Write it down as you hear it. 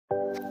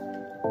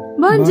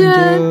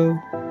Bonjour!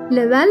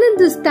 Le Vallon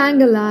du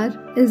Stang-Alar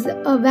is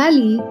a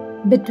valley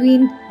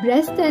between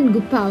Brest and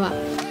Gupawa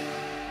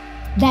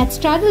that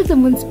straddles the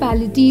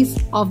municipalities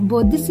of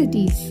both the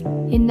cities.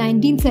 In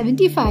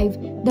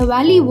 1975, the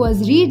valley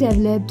was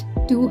redeveloped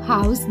to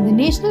house the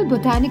National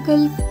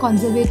Botanical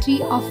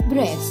Conservatory of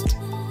Brest.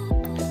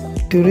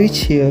 To reach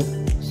here,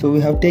 so we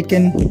have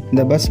taken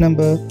the bus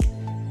number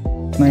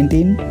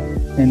 19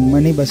 and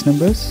many bus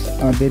numbers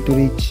are there to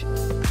reach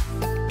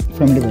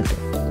from Liberty.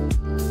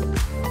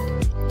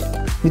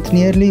 With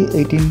nearly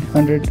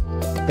 1800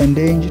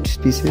 endangered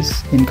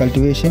species in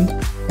cultivation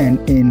and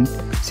in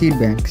seed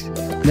banks,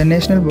 the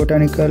National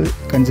Botanical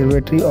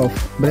Conservatory of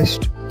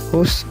Brest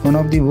hosts one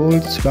of the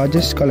world's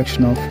largest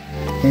collection of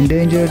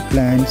endangered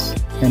plants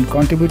and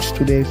contributes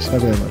to their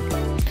survival.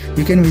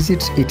 You can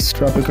visit its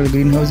tropical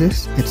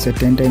greenhouses at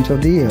certain times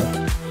of the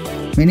year.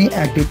 Many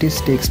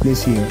activities takes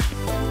place here.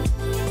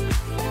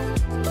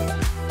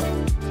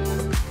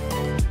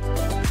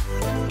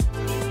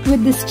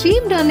 With the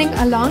stream running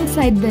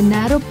alongside the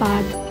narrow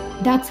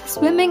path, ducks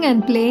swimming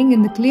and playing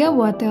in the clear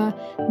water,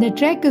 the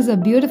trek is a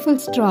beautiful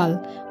stroll,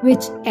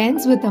 which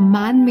ends with a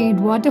man-made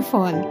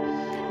waterfall.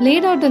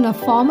 Laid out in a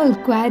formal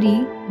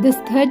quarry, this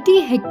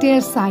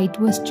 30-hectare site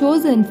was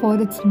chosen for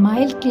its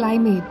mild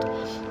climate,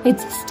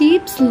 its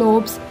steep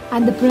slopes,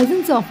 and the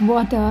presence of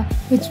water,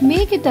 which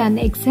make it an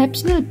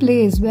exceptional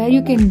place where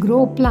you can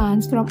grow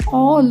plants from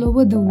all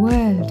over the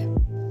world.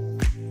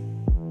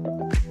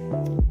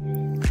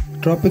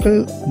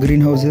 Tropical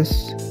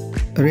greenhouses,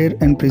 rare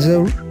and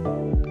preserved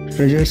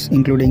treasures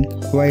including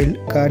wild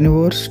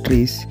carnivorous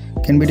trees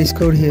can be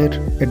discovered here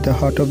at the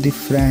heart of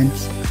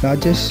France's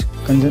largest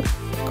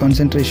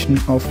concentration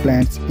of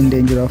plants in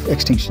danger of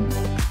extinction.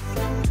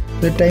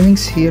 The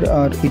timings here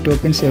are it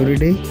opens every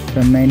day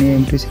from 9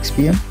 am to 6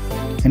 pm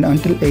and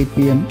until 8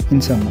 pm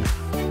in summer.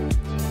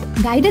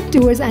 Guided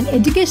tours and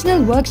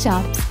educational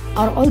workshops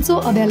are also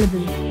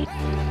available.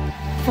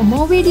 For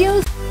more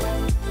videos,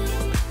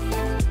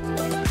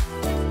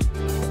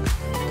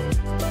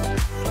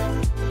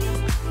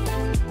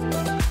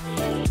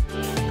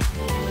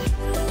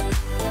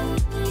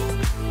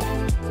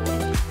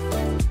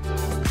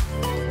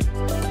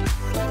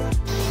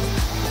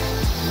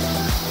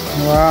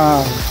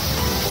 Wow!